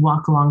just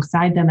walk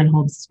alongside them and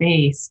hold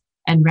space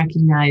and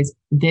recognize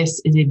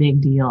this is a big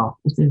deal.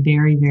 It's a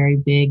very, very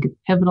big,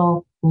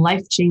 pivotal,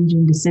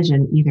 life-changing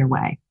decision either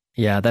way.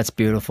 Yeah, that's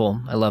beautiful.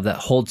 I love that.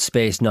 Hold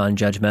space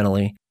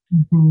non-judgmentally.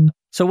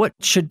 So what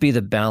should be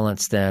the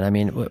balance then? I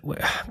mean,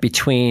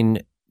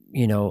 between,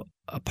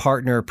 a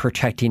partner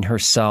protecting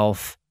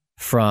herself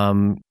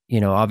from,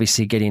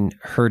 obviously getting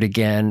hurt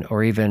again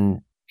or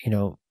even,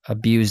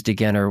 abused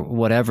again or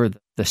whatever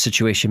the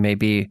situation may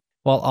be,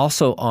 while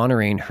also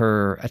honoring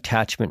her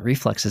attachment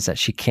reflexes that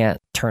she can't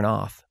turn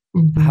off.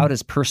 How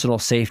does personal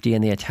safety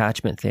and the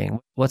attachment thing,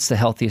 what's the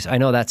healthiest? I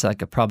know that's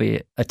like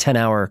probably a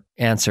 10-hour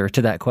answer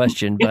to that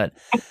question, but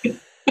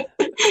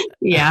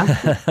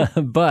yeah,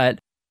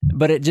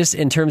 But it just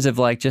in terms of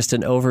like just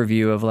an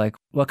overview of like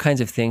what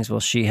kinds of things will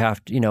she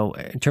have to,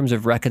 in terms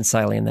of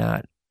reconciling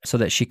that so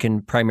that she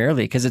can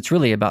primarily, because it's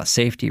really about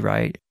safety,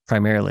 right?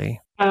 Primarily.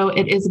 Oh,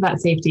 it is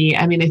about safety.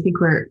 I mean, I think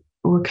we're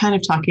kind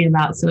of talking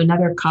about, so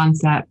another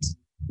concept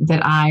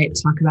that I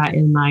talk about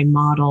in my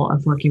model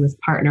of working with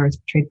partners,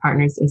 trade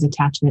partners, is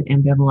attachment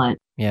ambivalence.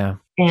 Yeah.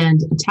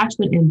 And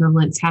attachment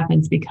ambivalence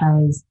happens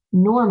because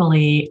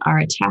normally our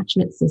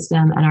attachment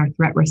system and our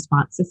threat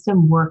response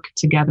system work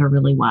together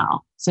really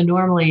well. So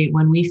normally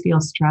when we feel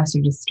stress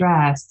or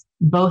distress,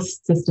 both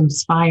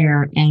systems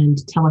fire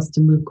and tell us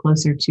to move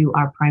closer to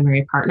our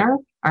primary partner,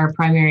 our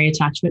primary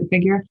attachment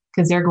figure,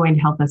 because they're going to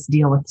help us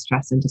deal with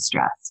stress and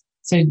distress.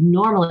 So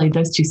normally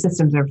those two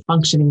systems are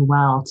functioning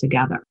well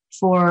together.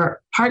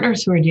 For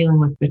partners who are dealing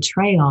with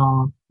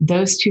betrayal,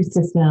 those two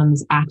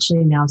systems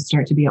actually now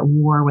start to be at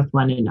war with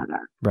one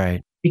another.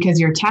 Right. Because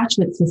your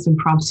attachment system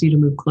prompts you to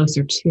move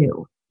closer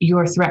to.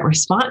 Your threat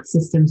response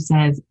system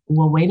says,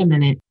 well, wait a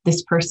minute,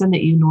 this person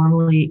that you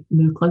normally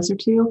move closer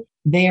to,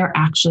 they are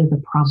actually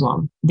the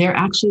problem. They're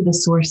actually the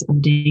source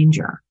of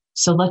danger.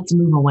 So let's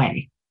move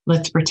away.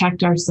 Let's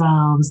protect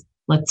ourselves.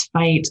 Let's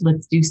fight.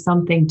 Let's do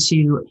something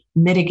to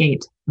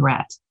mitigate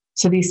threat.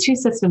 So these two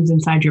systems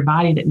inside your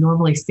body that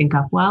normally sync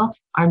up well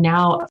are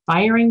now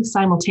firing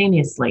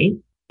simultaneously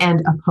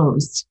and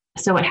opposed.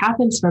 So what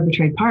happens for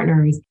betrayed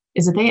partners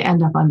is that they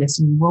end up on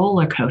this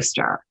roller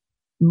coaster,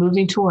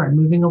 moving toward,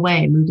 moving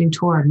away, moving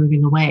toward,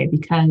 moving away,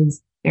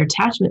 because their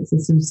attachment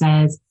system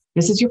says,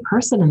 this is your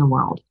person in the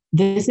world.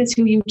 This is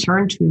who you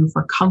turn to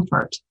for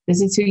comfort.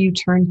 This is who you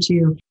turn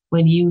to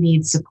when you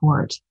need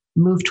support.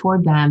 Move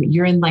toward them.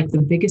 You're in like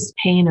the biggest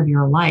pain of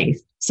your life.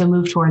 So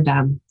move toward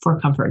them for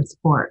comfort and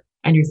support.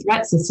 And your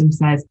threat system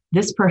says,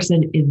 this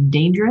person is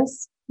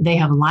dangerous. They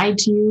have lied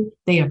to you.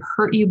 They have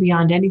hurt you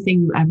beyond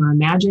anything you ever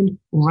imagined.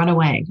 Run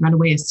away. Run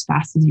away as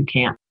fast as you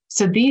can.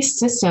 So these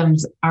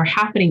systems are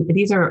happening.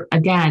 These are,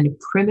 again,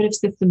 primitive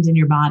systems in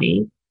your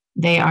body.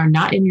 They are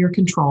not in your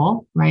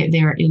control, right?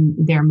 They're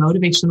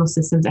motivational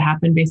systems that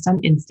happen based on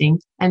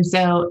instinct. And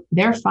so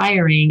they're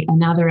firing and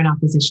now they're in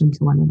opposition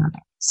to one another.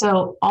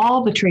 So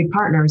all betrayed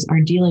partners are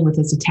dealing with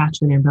this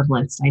attachment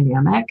ambivalence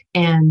dynamic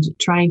and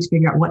trying to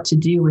figure out what to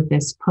do with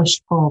this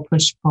push-pull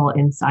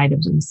inside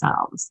of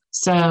themselves.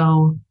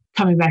 So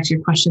coming back to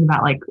your question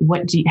about like,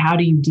 how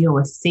do you deal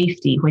with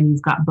safety when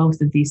you've got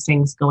both of these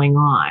things going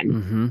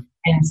on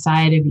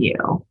inside of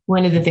you?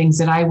 One of the things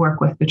that I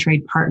work with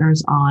betrayed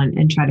partners on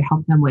and try to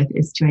help them with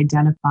is to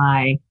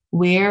identify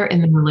where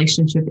in the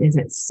relationship is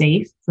it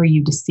safe for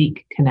you to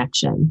seek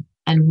connection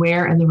and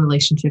where in the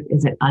relationship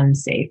is it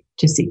unsafe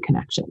to seek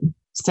connection.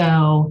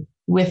 So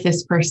with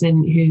this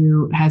person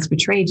who has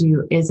betrayed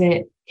you,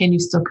 can you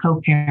still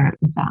co-parent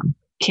with them?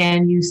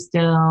 Can you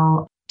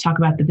still talk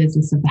about the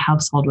business of the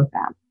household with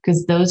them?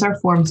 Because those are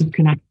forms of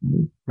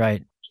connection.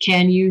 Right.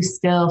 Can you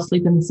still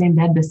sleep in the same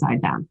bed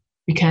beside them?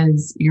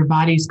 Because your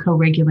bodies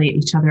co-regulate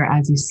each other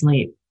as you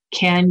sleep.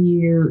 Can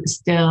you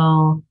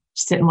still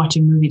sit and watch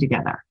a movie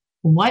together?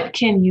 What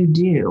can you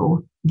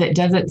do that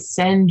doesn't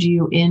send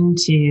you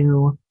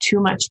into too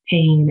much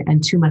pain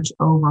and too much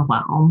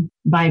overwhelm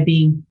by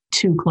being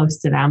too close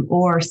to them,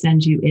 or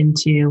send you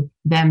into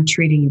them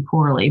treating you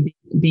poorly,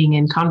 being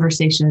in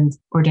conversations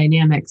or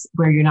dynamics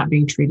where you're not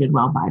being treated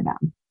well by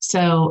them?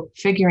 So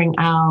figuring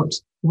out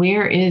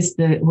where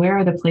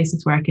are the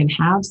places where I can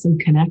have some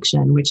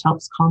connection, which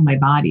helps calm my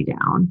body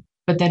down.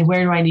 But then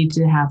where do I need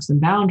to have some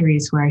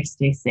boundaries where I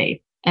stay safe?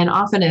 And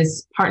often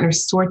as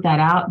partners sort that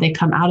out, they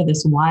come out of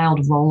this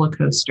wild roller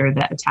coaster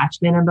that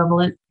attachment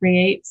ambivalence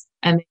creates,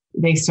 and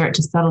they start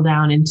to settle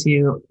down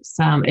into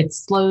it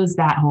slows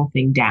that whole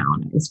thing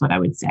down, is what I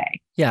would say.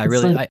 Yeah,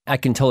 I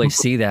can totally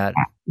see that.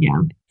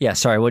 Yeah. Yeah.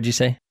 Sorry. What'd you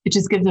say? It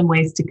just gives them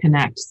ways to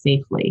connect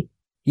safely.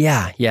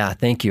 Yeah. Yeah.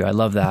 Thank you. I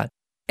love that.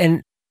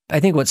 And I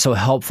think what's so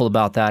helpful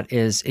about that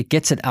is it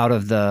gets it out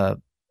of the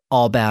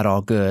all bad,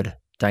 all good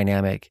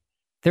dynamic.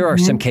 There are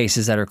some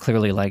cases that are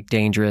clearly like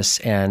dangerous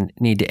and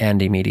need to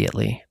end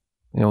immediately.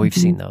 We've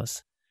seen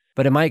those.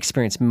 But in my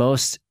experience,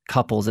 most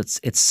couples,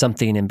 it's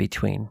something in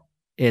between.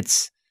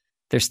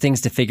 There's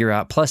things to figure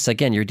out. Plus,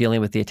 again, you're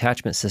dealing with the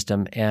attachment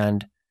system,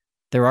 and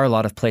there are a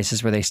lot of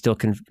places where they still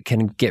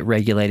can get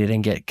regulated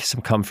and get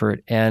some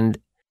comfort. And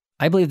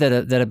I believe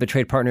that a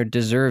betrayed partner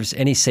deserves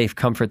any safe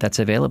comfort that's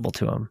available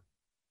to them.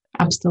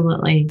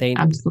 Absolutely.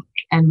 Absolutely.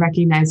 And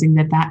recognizing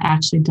that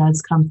actually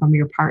does come from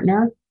your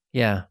partner.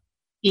 Yeah.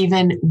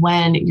 Even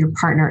when your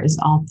partner is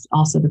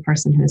also the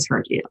person who has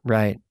hurt you.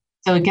 Right.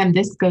 So again,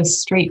 this goes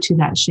straight to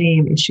that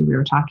shame issue we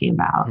were talking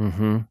about.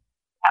 Mm-hmm.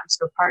 Happens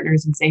to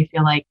partners, and they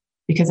feel like,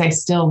 because I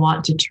still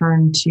want to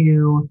turn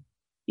to,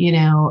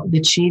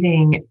 the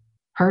cheating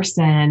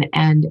person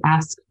and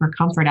ask for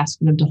comfort, ask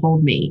for them to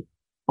hold me,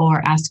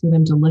 or ask for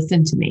them to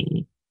listen to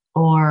me,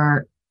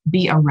 or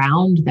be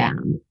around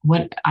them.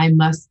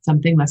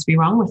 Something must be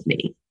wrong with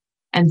me.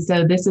 And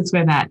so this is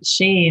where that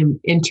shame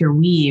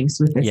interweaves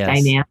with this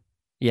dynamic.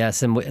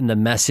 Yes. And the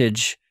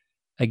message,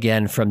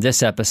 again, from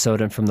this episode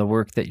and from the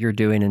work that you're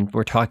doing and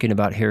we're talking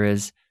about here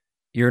is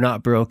you're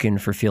not broken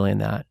for feeling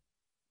that.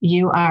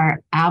 You are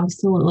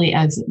absolutely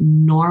as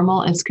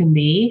normal as can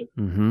be.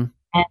 Mm-hmm.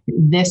 And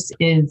this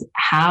is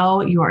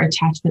how your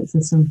attachment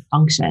system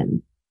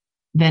functions,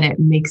 that it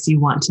makes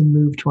you want to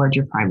move toward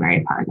your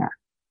primary partner.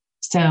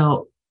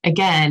 So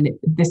again,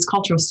 this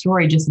cultural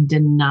story just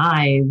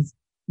denies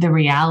the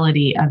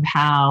reality of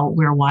how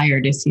we're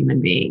wired as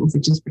human beings.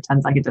 It just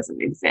pretends like it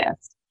doesn't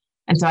exist.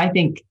 And so I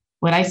think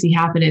what I see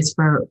happen is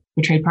for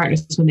betrayed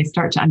partners, when they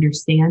start to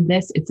understand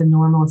this, it's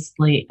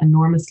enormously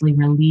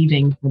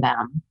relieving for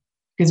them.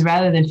 Because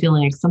rather than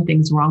feeling like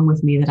something's wrong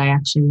with me that I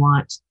actually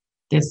want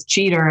this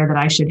cheater that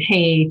I should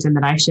hate and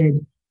that I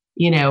should,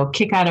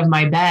 kick out of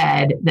my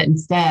bed, that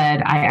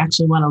instead I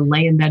actually want to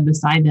lay in bed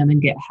beside them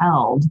and get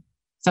held.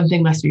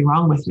 Something must be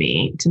wrong with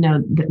me to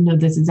know that, no,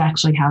 this is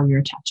actually how your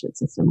attachment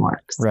system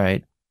works.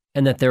 Right.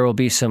 And that there will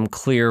be some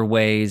clear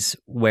ways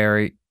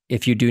where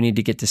if you do need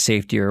to get to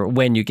safety, or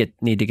when you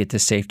need to get to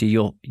safety,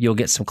 you'll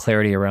get some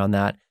clarity around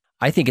that.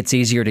 I think it's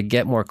easier to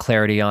get more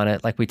clarity on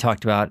it, like we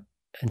talked about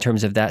in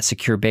terms of that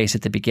secure base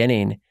at the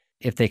beginning.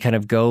 If they kind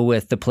of go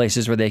with the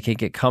places where they can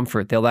get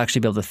comfort, they'll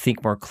actually be able to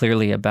think more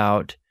clearly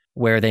about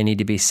where they need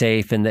to be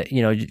safe, and that,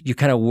 you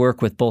kind of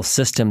work with both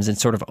systems and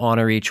sort of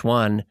honor each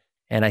one.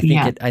 And I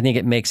think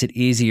it makes it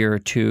easier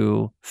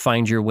to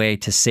find your way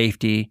to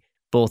safety,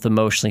 both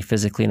emotionally,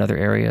 physically, and other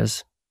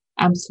areas.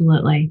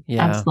 Absolutely.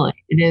 Yeah.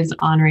 Absolutely. It is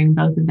honoring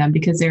both of them,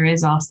 because there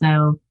is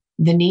also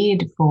the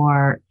need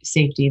for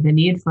safety, the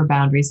need for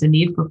boundaries, the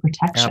need for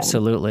protection.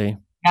 Absolutely.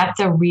 That's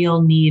a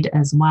real need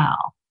as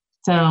well.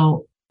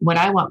 So what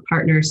I want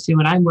partners to,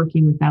 when I'm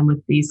working with them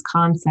with these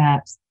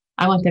concepts,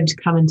 I want them to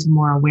come into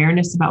more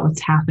awareness about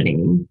what's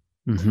happening,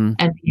 and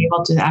be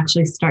able to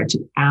actually start to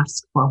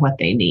ask for what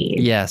they need.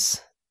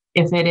 Yes.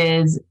 If it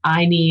is,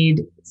 I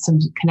need some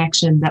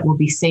connection that will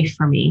be safe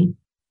for me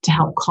to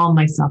help calm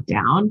myself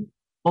down,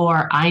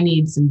 or I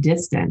need some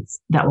distance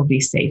that will be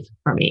safe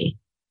for me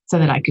so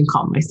that I can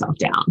calm myself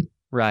down.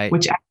 Right.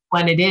 Which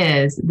when it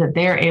is that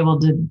they're able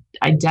to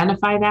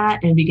identify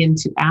that and begin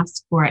to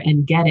ask for it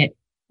and get it,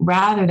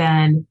 rather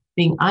than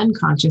being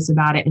unconscious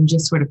about it and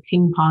just sort of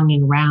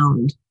ping-ponging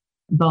around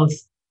both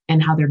in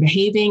how they're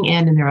behaving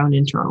and in their own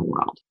internal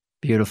world.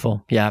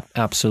 Beautiful. Yeah,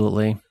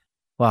 absolutely.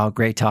 Wow,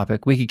 great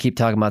topic. We could keep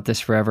talking about this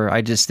forever.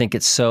 I just think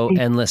it's so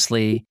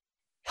endlessly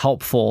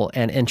helpful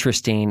and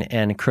interesting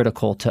and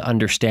critical to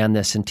understand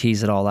this and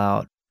tease it all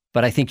out.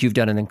 But I think you've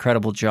done an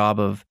incredible job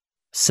of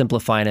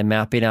simplifying and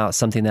mapping out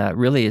something that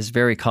really is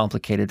very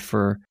complicated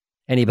for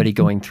anybody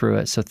going through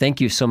it. So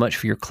thank you so much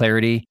for your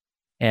clarity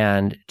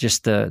and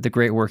just the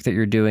great work that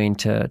you're doing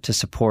to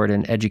support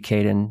and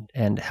educate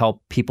and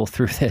help people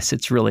through this.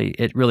 It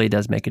really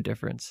does make a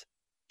difference.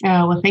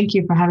 Oh, well, thank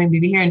you for having me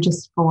be here and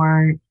just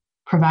for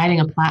providing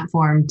a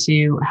platform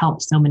to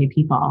help so many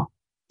people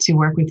to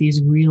work with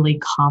these really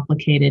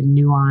complicated,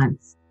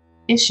 nuanced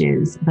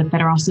issues, but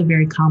that are also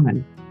very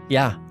common.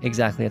 Yeah,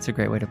 exactly. That's a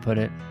great way to put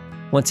it.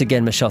 Once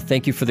again, Michelle,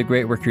 thank you for the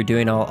great work you're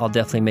doing. I'll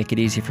definitely make it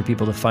easy for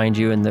people to find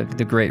you and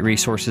the great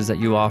resources that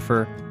you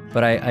offer.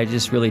 But I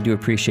just really do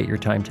appreciate your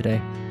time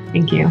today.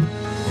 Thank you.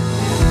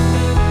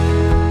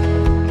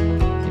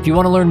 If you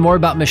want to learn more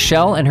about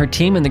Michelle and her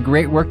team and the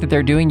great work that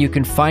they're doing, you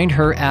can find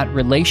her at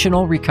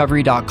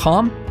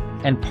relationalrecovery.com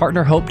and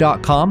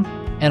partnerhope.com.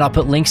 And I'll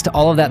put links to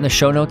all of that in the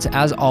show notes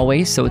as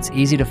always, so it's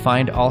easy to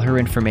find all her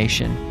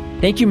information.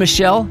 Thank you,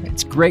 Michelle.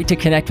 It's great to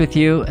connect with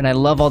you, and I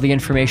love all the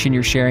information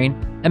you're sharing.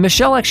 And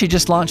Michelle actually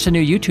just launched a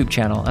new YouTube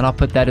channel, and I'll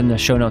put that in the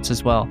show notes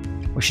as well,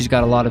 where she's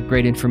got a lot of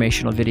great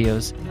informational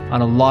videos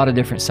on a lot of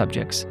different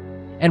subjects.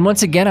 And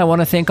once again, I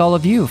want to thank all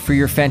of you for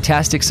your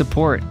fantastic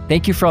support.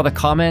 Thank you for all the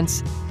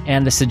comments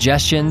and the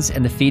suggestions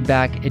and the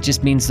feedback. It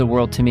just means the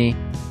world to me.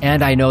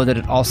 And I know that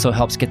it also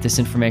helps get this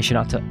information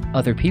out to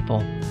other people.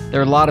 There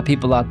are a lot of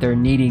people out there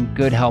needing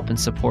good help and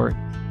support.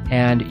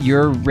 And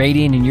your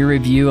rating and your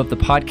review of the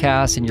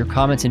podcast and your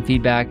comments and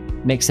feedback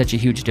makes such a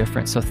huge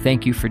difference. So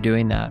thank you for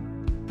doing that.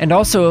 And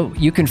also,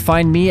 you can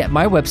find me at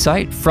my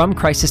website,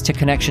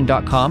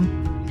 fromcrisistoconnection.com.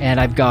 And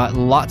I've got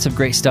lots of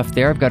great stuff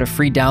there. I've got a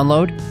free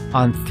download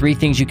on 3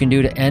 things you can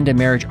do to end a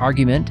marriage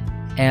argument,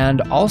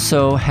 and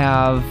also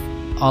have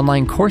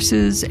online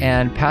courses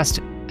and past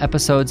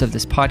episodes of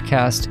this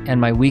podcast and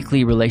my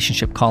weekly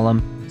relationship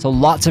column. So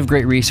lots of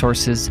great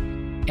resources.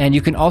 And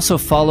you can also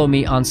follow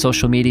me on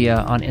social media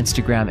on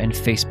Instagram and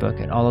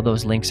Facebook, and all of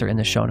those links are in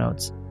the show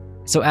notes.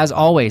 So as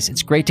always,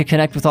 it's great to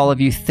connect with all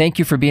of you. Thank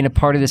you for being a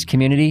part of this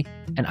community,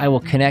 and I will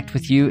connect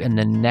with you in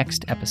the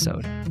next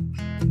episode.